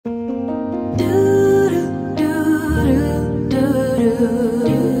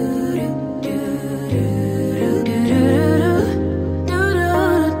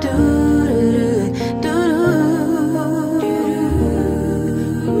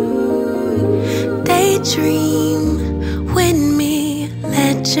dream with me.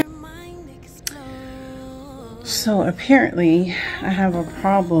 Let your mind explode. So apparently I have a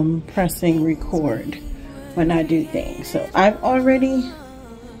problem pressing record when I do things. So I've already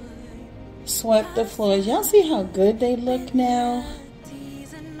swept the floors. Y'all see how good they look now?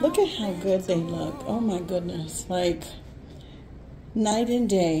 Look at how good they look. Oh my goodness. Like night and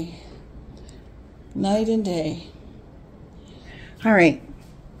day. Night and day. All right.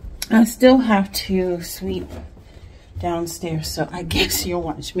 I still have to sweep downstairs, so I guess you'll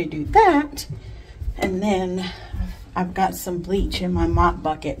watch me do that. And then I've got some bleach in my mop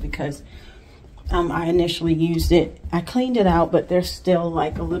bucket because I initially used it. I cleaned it out, but there's still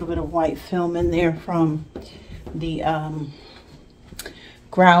like a little bit of white film in there from the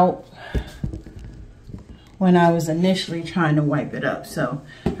Grout when I was initially trying to wipe it up. So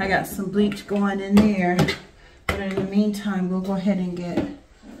I got some bleach going in there. But in the meantime, we'll go ahead and get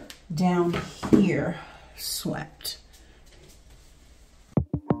down here swept.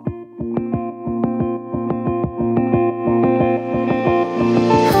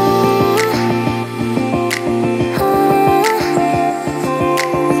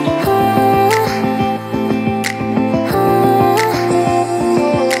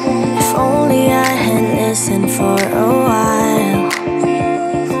 If only I had listened for a while,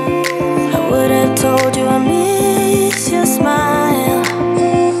 I would have told you I miss your smile.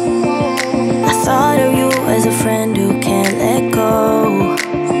 I thought of you as a friend who can't let go,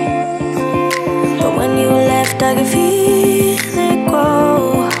 but when you left I could feel it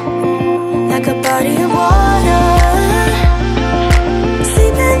grow, like a body of water,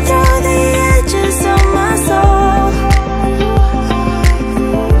 seeping through the edges of my soul,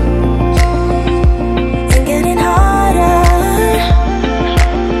 and getting harder.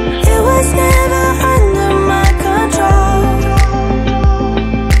 It was never under my control,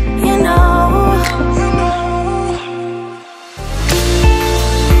 you know.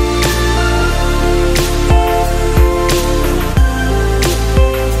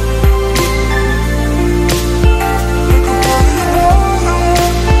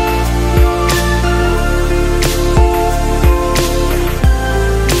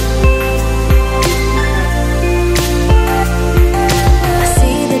 I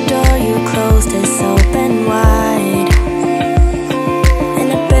see the door you closed is open wide, and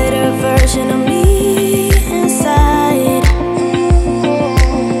a better version of me inside.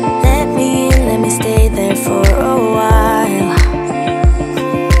 Let me in, let me stay there for a while.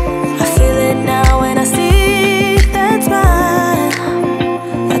 I feel it now when I see that smile,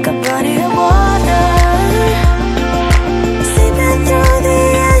 like a body of water, seeping through the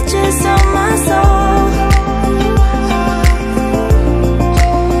edges of my soul,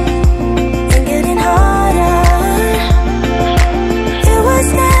 and getting harder. It was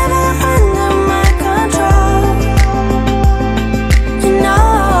never under my control, you know.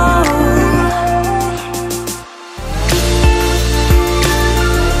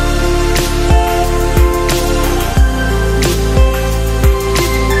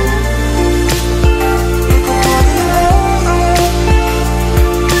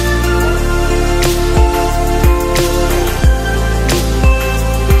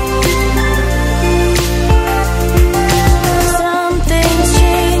 Some things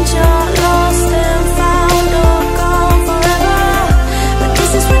change, are lost and found, or gone forever. But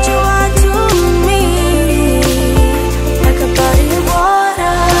this is what you are to me, like a body of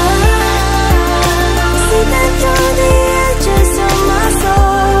water, seeping through the edges of my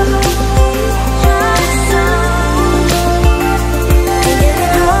soul, and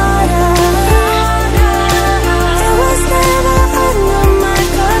getting harder. It was never under my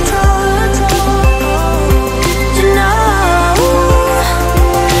control, you know.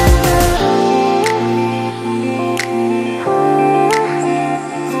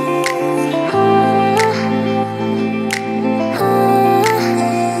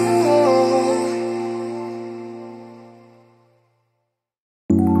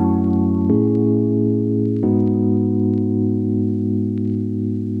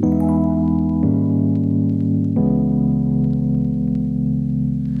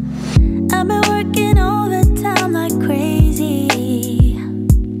 I've been working overtime like crazy,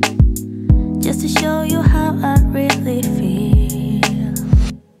 just to show you how I really feel.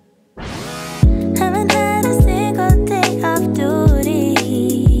 Haven't had a single day off duty,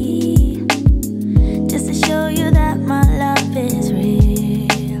 just to show you that my love is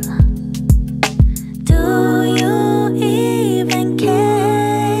real. Do you even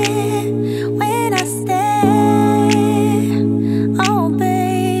care when I stay? Oh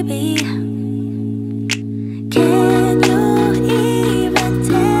baby, can you even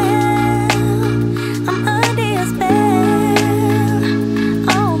tell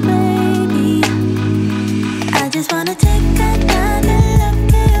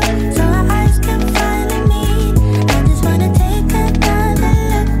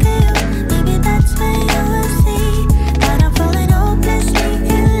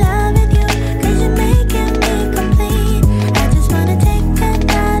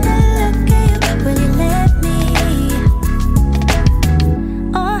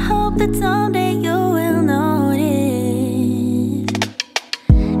that someday you will notice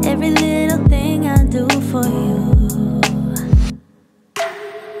every little thing I do for you.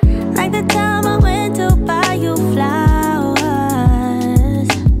 Like the time I went to buy you flowers,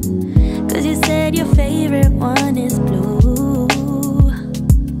 'cause you said your favorite one is blue.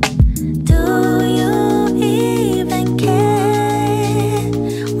 Do you even care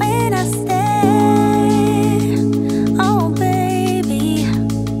when I stay? Oh baby,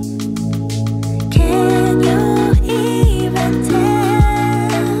 can you even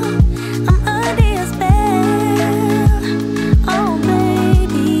tell I'm under your spell? Oh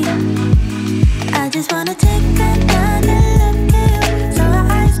baby, I just wanna take another look at you so our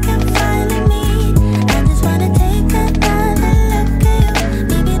eyes can finally meet. I just wanna take another look at you.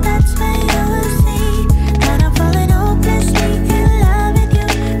 Maybe that's when you will see that I'm falling hopelessly in love with you,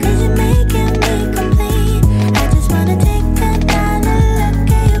 'cause you're making me complete. I just wanna take another look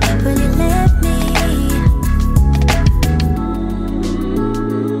at you. Will you let me?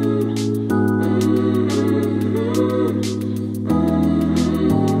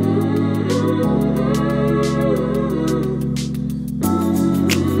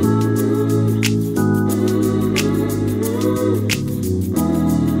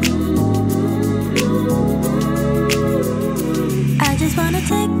 I just wanna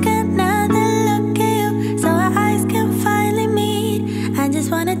take another look at you so our eyes can finally meet. I just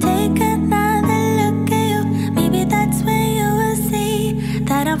wanna take another look at you. Maybe that's when you will see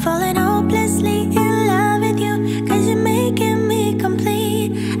that I'm falling hopelessly in love with you, 'cause you're making me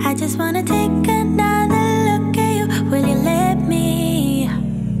complete. I just wanna take another look at you. Will you let me?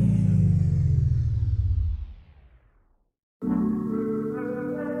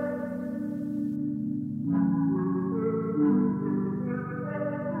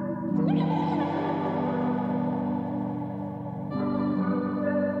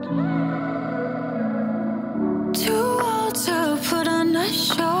 Too old to put on a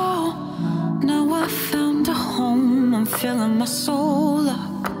show. Now I found a home. I'm filling my soul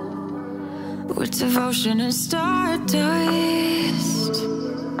up with devotion and stardust.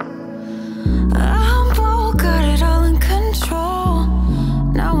 I'm bold, got it all in control.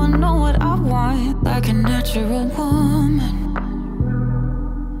 Now I know what I want, like a natural woman.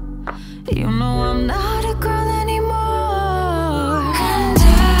 You know I'm not a girl anymore. And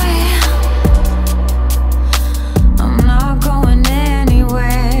I'm not going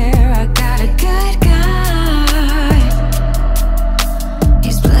anywhere. I got a good guy.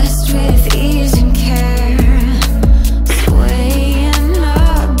 He's blessed with ease and care, swaying,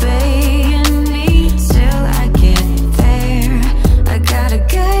 obeying me till I get there. I got a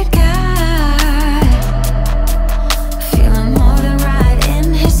good guy, feeling more than right in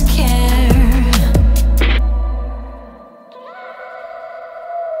his care.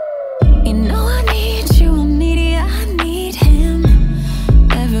 You know I need you, I need you, I need him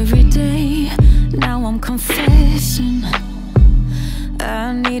every day. Now I'm confessing,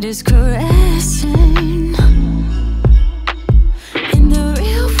 I need his caressing. In the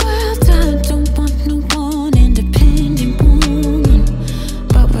real world, I don't want no one independent woman,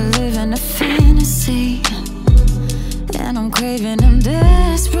 but we're living a fantasy, and I'm craving him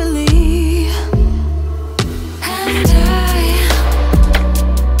desperately. And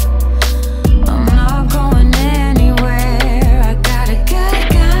I'm not going anywhere. I got a good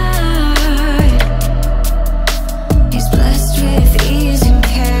guy. He's blessed with ease and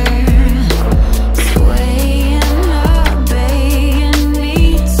care, sway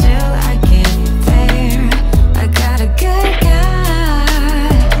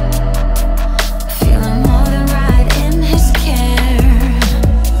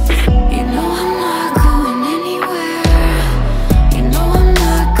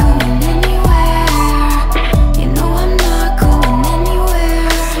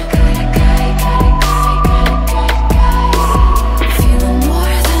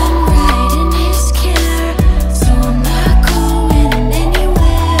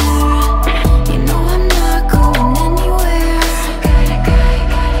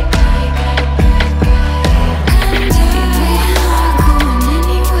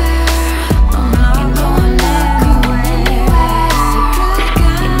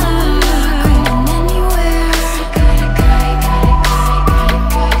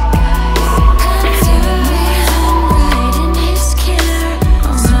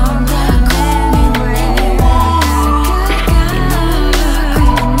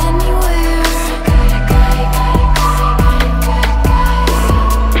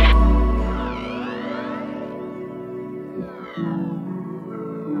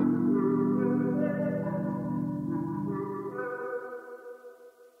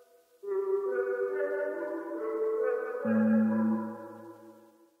Okay,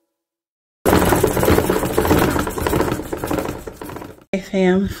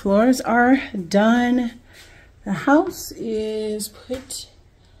 fam, floors are done. The house is put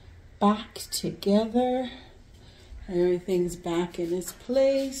back together. Everything's back in its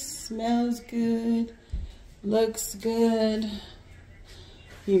place. Smells good. Looks good.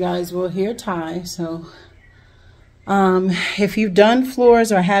 You guys will hear Ty. So if you've done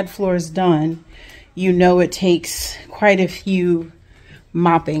floors or had floors done, you know it takes quite a few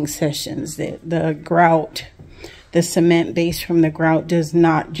mopping sessions. The grout, the cement base from the grout does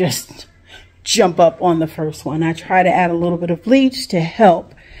not just jump up on the first one. I try to add a little bit of bleach to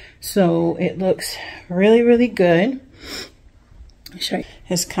help, so it looks really, really good.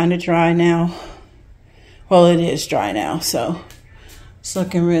 It's kind of dry now. Well, it is dry now, so it's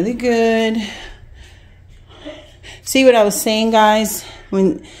looking really good. See what I was saying, guys?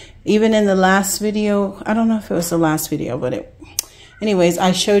 When even in the last video, I don't know if it was the last video, but anyways,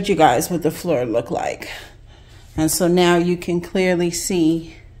 I showed you guys what the floor looked like. And so now you can clearly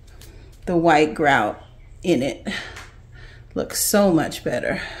see the white grout in it. Looks so much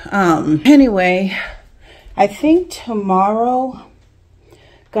better. Anyway, I think tomorrow,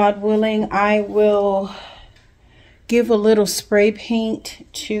 God willing, I will give a little spray paint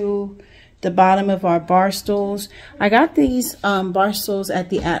to the bottom of our bar stools. I got these bar stools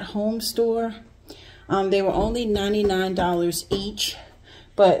at the at-home store. They were only $99 each,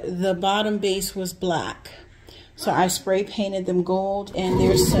 but the bottom base was black. So I spray painted them gold, and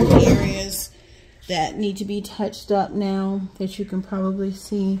there's some areas that need to be touched up now that you can probably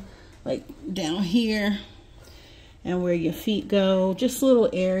see, like down here and where your feet go. Just little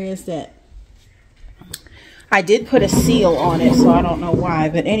areas that I did put a seal on it, so I don't know why.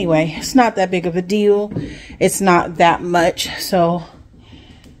 But anyway, it's not that big of a deal. It's not that much. So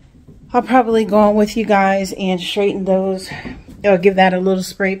I'll probably go on with you guys and straighten those. I'll give that a little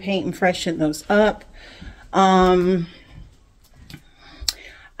spray paint and freshen those up. I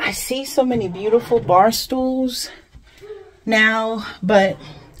see so many beautiful bar stools now, but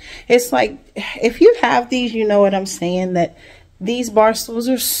it's like, if you have these, you know what I'm saying, that these bar stools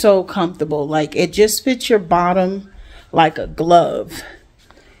are so comfortable. Like, it just fits your bottom like a glove,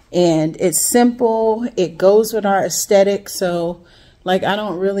 and it's simple. It goes with our aesthetic. So like, I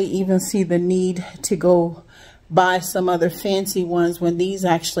don't really even see the need to go buy some other fancy ones when these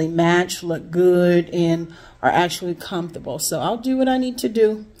actually match, look good, and are actually comfortable. So I'll do what I need to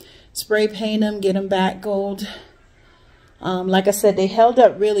do. Spray paint them, get them back gold. Like I said, they held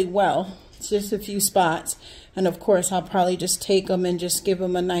up really well. It's just a few spots. And of course, I'll probably just take them and just give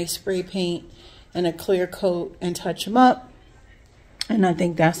them a nice spray paint and a clear coat and touch them up. And I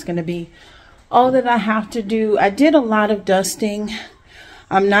think that's going to be all that I have to do. I did a lot of dusting.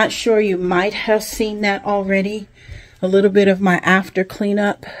 I'm not sure, you might have seen that already. A little bit of my after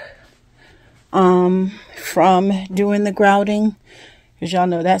cleanup from doing the grouting. Because y'all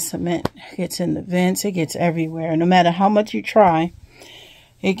know that cement gets in the vents. It gets everywhere. No matter how much you try,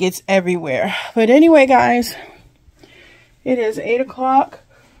 it gets everywhere. But anyway, guys, it is 8 o'clock.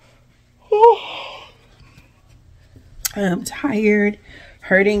 I'm tired,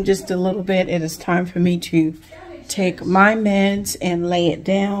 hurting just a little bit. It is time for me to take my meds and lay it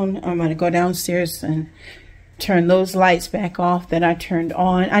down. I'm going to go downstairs and turn those lights back off that I turned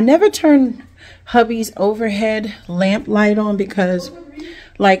on. I never turned hubby's overhead lamp light on because,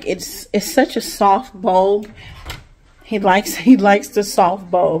 like, it's such a soft bulb. He likes the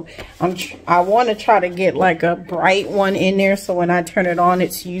soft bulb. I want to try to get like a bright one in there so when I turn it on,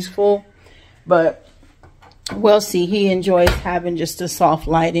 it's useful. But we'll see. He enjoys having just the soft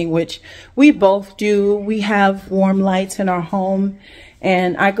lighting, which we both do. We have warm lights in our home,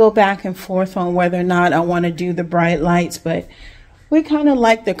 and I go back and forth on whether or not I want to do the bright lights, but we kind of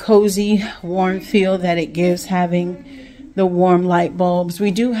like the cozy, warm feel that it gives having the warm light bulbs.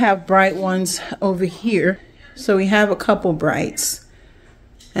 We do have bright ones over here, so we have a couple brights.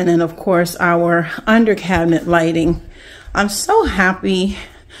 And then, of course, our under cabinet lighting. I'm so happy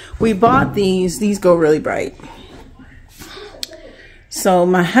we bought these. These go really bright. So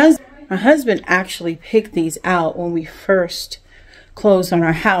my husband actually picked these out when we first closed on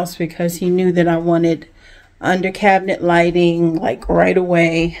our house because he knew that I wanted under cabinet lighting like right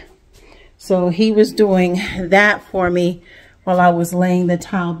away. So he was doing that for me while I was laying the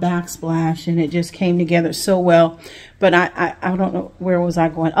tile backsplash, and it just came together so well. But I don't know, where was I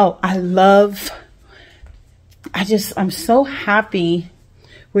going? Oh, I'm so happy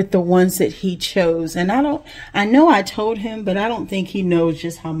with the ones that he chose. And I know I told him, but I don't think he knows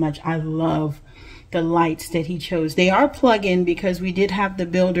just how much I love the lights that he chose. They are plug-in because we did have the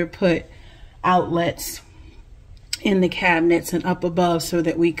builder put outlets in the cabinets and up above so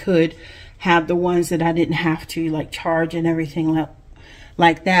that we could have the ones that I didn't have to like charge and everything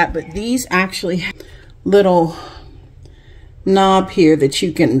like that. But these actually have little knob here that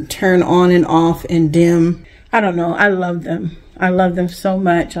you can turn on and off and dim. I don't know, I love them. I love them so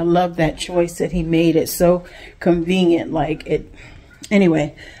much. I love that choice that he made. It so convenient. Like it.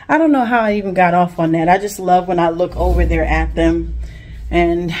 Anyway, I don't know how I even got off on that. I just love when I look over there at them.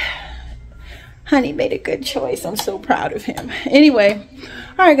 And honey made a good choice. I'm so proud of him. Anyway,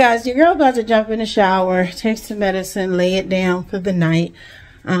 all right, guys, your girl about to jump in the shower, take some medicine, lay it down for the night.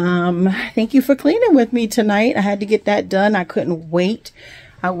 Thank you for cleaning with me tonight. I had to get that done. I couldn't wait.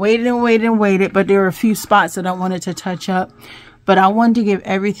 I waited and waited and waited, but there were a few spots that I wanted to touch up. But I wanted to give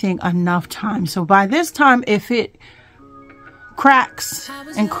everything enough time. So by this time, if it cracks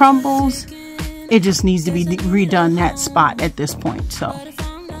and crumbles, it just needs to be redone that spot at this point. So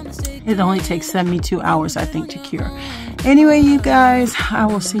it only takes 72 hours, I think, to cure. Anyway, you guys, I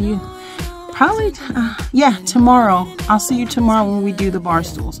will see you probably, tomorrow. I'll see you tomorrow when we do the bar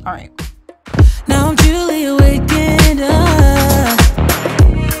stools. All right. Now I'm truly waking up.